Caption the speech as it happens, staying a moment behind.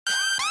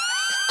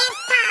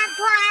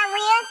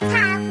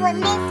Talk with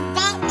Miss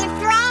Vet and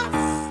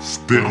Flash.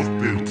 Step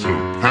into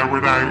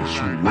Paradise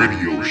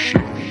Radio Show.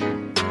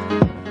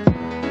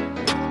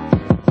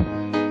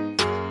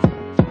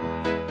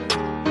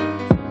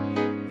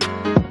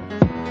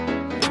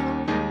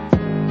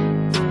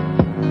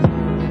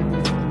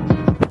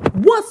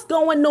 What's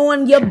going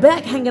on? You're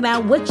back hanging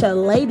out with your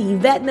lady,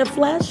 Vet and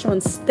Flash,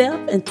 on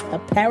Step into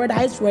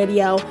Paradise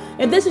Radio.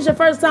 If this is your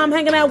first time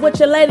hanging out with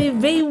your lady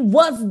V,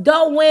 what's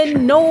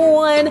going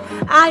on?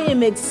 I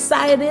am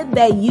excited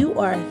that you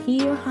are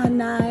here,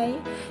 honey.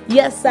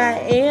 Yes, I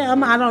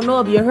am. I don't know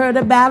if you heard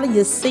about it,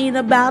 you've seen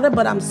about it,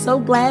 but I'm so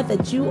glad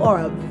that you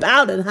are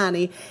about it,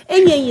 honey.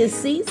 And you're in your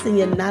seats and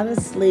you're not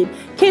asleep.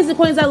 Kings and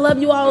queens, I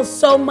love you all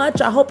so much.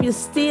 I hope you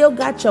still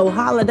got your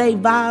holiday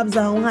vibes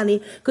on,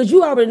 honey, because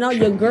you already know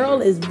your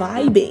girl is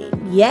vibing.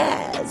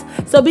 Yes.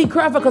 So be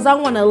careful, because I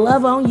want to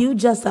love on you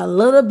just a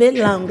little bit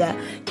longer.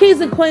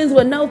 Kings and queens,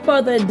 with no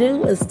further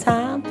ado, it's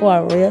time for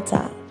a real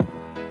talk.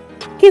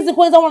 Kings and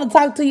queens, I want to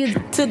talk to you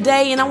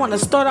today, and I want to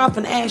start off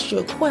and ask you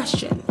a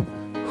question.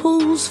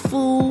 Whose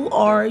fool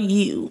are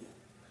you?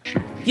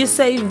 You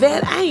say,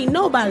 Vet, I ain't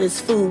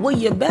nobody's fool. Well,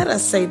 you better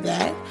say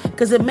that,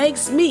 because it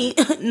makes me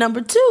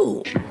number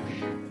two.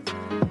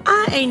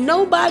 I ain't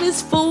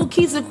nobody's fool,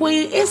 Keys and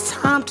Queen. It's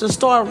time to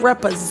start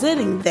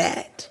representing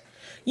that.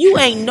 You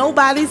ain't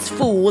nobody's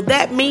fool.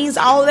 That means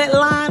all that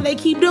lying they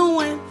keep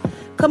doing.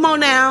 Come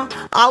on now.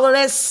 All of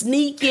that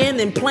sneaking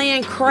and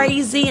playing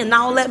crazy and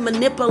all that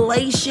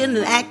manipulation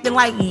and acting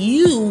like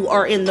you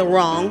are in the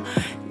wrong.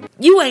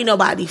 You ain't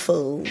nobody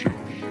fool.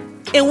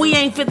 And we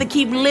ain't fit to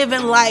keep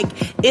living like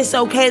it's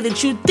okay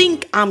that you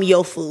think I'm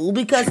your fool,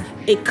 because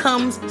it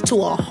comes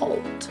to a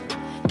halt.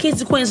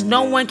 Kids and queens,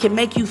 no one can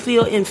make you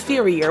feel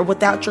inferior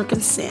without your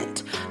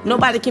consent.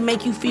 Nobody can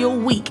make you feel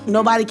weak.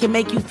 Nobody can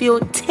make you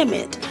feel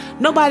timid.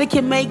 Nobody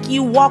can make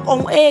you walk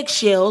on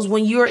eggshells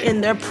when you're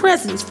in their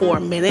presence for a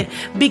minute,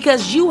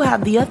 because you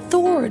have the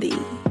authority.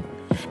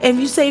 If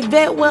you say,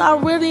 Vet, well,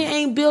 I really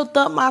ain't built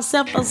up my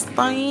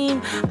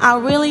self-esteem. I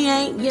really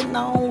ain't,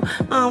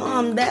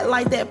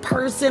 that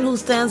person who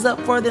stands up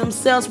for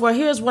themselves. Well,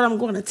 here's what I'm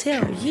going to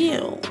tell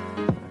you.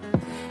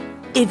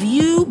 If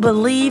you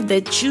believe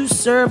that you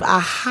serve a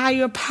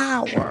higher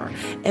power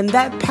and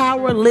that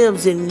power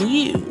lives in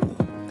you,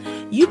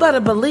 you better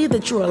believe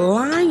that you're a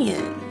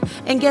lion.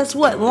 And guess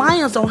what?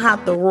 Lions don't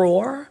have to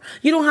roar.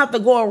 You don't have to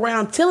go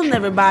around telling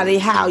everybody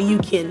how you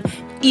can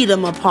eat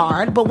them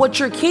apart. But what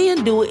you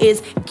can do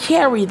is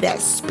carry that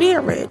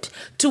spirit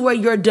to where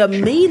your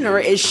demeanor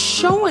is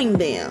showing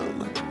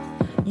them.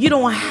 You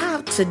don't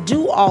have to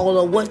do all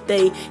of what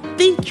they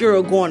think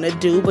you're going to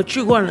do, but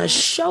you're going to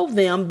show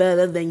them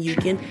better than you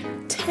can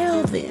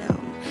tell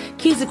them.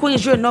 Keys and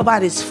queens, you're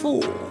nobody's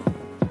fool.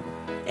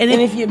 And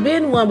if you've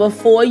been one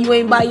before, you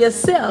ain't by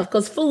yourself,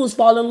 because fools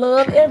fall in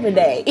love every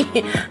day.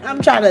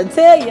 I'm trying to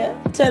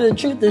tell the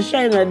truth to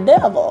shame the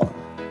devil.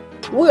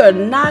 We are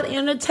not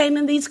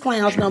entertaining these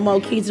clowns no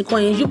more, Keys and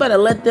queens. You better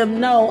let them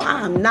know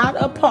I'm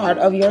not a part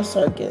of your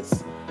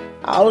circus.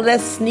 All of that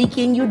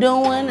sneaking you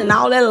doing and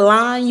all that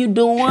lying you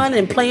doing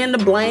and playing the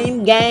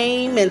blame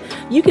game, and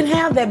you can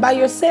have that by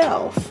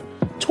yourself.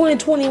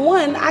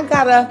 2021, I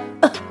got a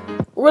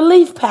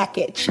relief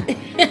package.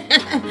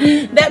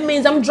 That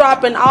means I'm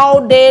dropping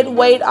all dead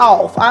weight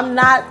off. I'm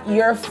not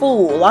your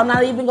fool. I'm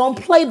not even going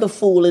to play the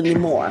fool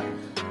anymore.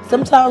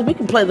 Sometimes we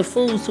can play the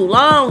fool too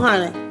long,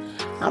 honey.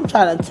 I'm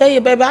trying to tell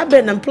you, baby, I've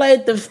been and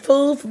played the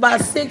fool for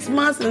about 6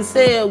 months and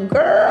said,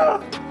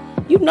 girl,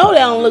 you know that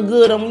don't look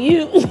good on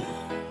you.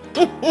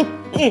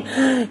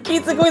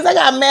 Keys and queens, I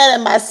got mad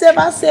at myself.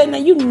 I said, now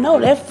you know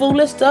that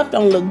foolish stuff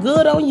don't look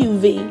good on you,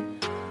 V.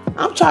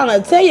 I'm trying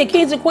to tell you,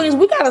 Kings and queens,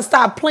 we got to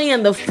stop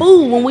playing the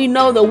fool when we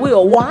know that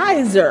we're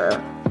wiser.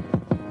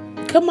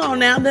 Come on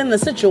now, then the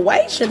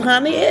situation,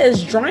 honey, it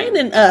is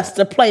draining us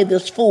to play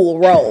this fool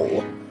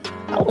role.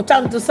 I was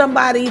talking to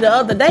somebody the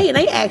other day, and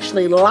they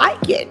actually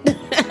like it.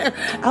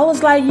 I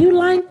was like, you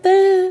like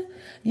that?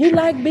 You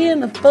like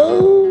being a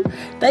fool?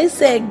 They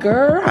said,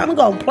 girl, I'm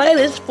going to play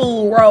this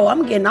fool role.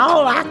 I'm getting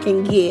all I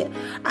can get.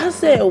 I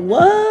said,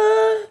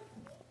 what?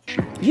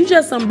 You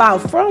just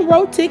about front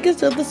row tickets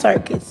to the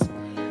circus.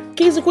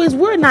 Kings and queens,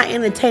 we're not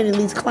entertaining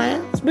these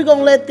clowns. We're going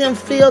to let them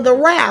feel the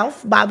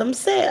wrath by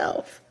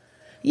themselves.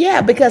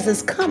 Yeah, because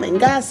it's coming.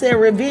 God said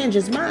revenge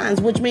is mine,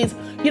 which means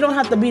you don't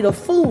have to be the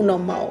fool no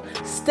more.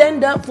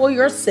 Stand up for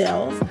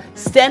yourself.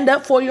 Stand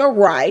up for your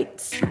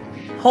rights.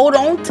 Hold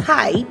on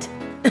tight.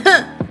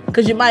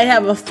 Because you might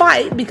have a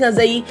fight because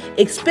they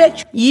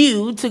expect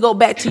you to go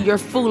back to your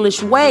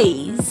foolish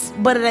ways.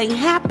 But it ain't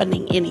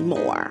happening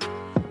anymore.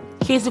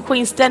 Kings and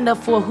queens, stand up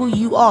for who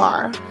you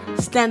are.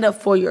 Stand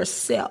up for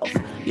yourself.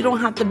 You don't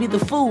have to be the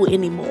fool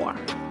anymore.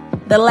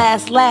 The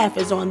last laugh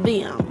is on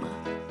them.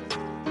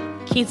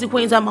 Kings and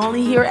queens, I'm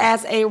only here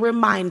as a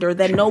reminder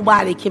that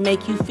nobody can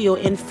make you feel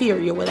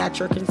inferior without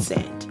your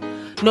consent.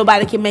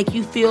 Nobody can make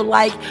you feel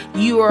like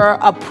you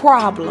are a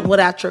problem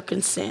without your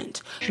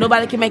consent.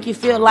 Nobody can make you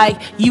feel like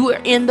you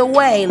are in the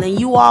way and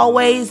you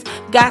always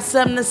got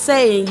something to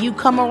say and you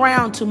come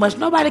around too much.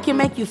 Nobody can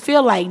make you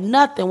feel like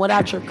nothing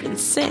without your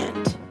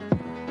consent.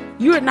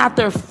 You're not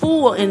their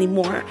fool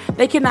anymore.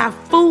 They cannot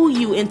fool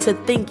you into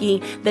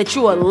thinking that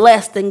you are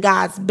less than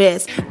God's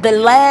best. The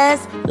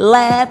last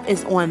laugh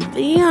is on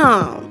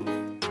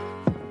them,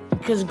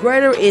 because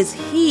greater is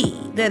He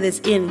that is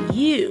in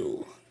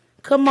you.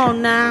 Come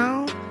on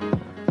now.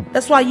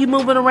 That's why you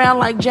moving around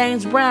like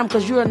James Brown,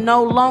 because you are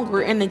no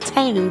longer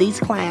entertaining these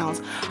clowns.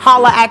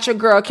 Holla at your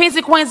girl. Kings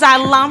and Queens, I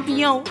love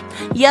you.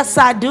 Yes,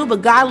 I do,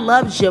 but God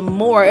loves you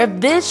more. If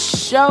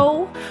this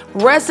show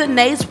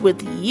resonates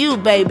with you,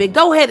 baby,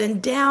 go ahead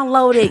and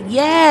download it.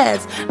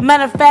 Yes.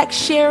 Matter of fact,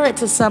 share it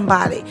to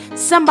somebody.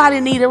 Somebody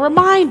need a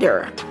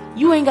reminder.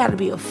 You ain't got to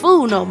be a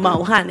fool no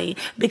more, honey,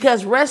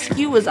 because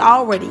rescue is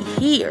already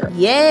here.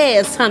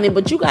 Yes, honey,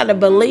 but you got to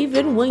believe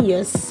it when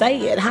you say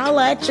it.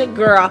 Holla at your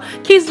girl.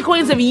 Kings and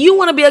Queens, if you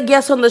want to be a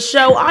guest on the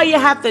show, all you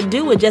have to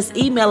do is just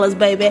email us,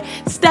 baby.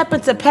 Step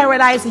into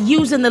paradise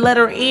using the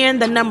letter N,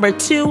 the number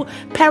 2.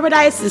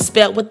 Paradise is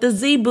spelled with the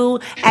Z-boo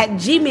at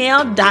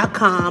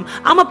gmail.com.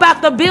 I'm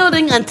about the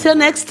building. Until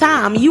next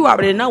time, you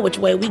already know which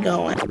way we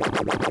going.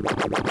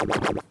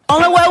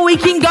 Only way we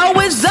can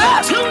go is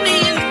up. Tune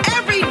in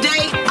every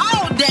day,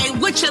 all day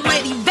with your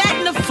lady Vat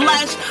in the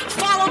Flesh.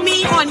 Follow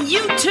me on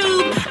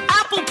YouTube,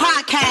 Apple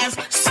Podcasts,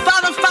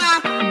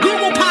 Spotify,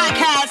 Google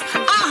Podcasts,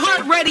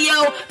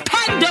 iHeartRadio,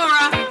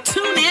 Pandora,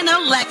 TuneIn,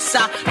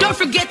 Alexa. Don't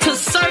forget to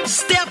search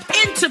Step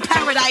into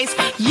Paradise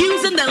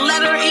using the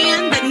letter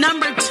N, the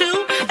number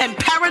 2, and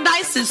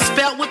Paradise is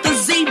spelled with the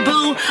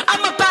Z-boo.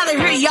 I'm up out of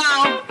here,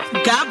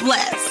 y'all. God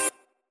bless.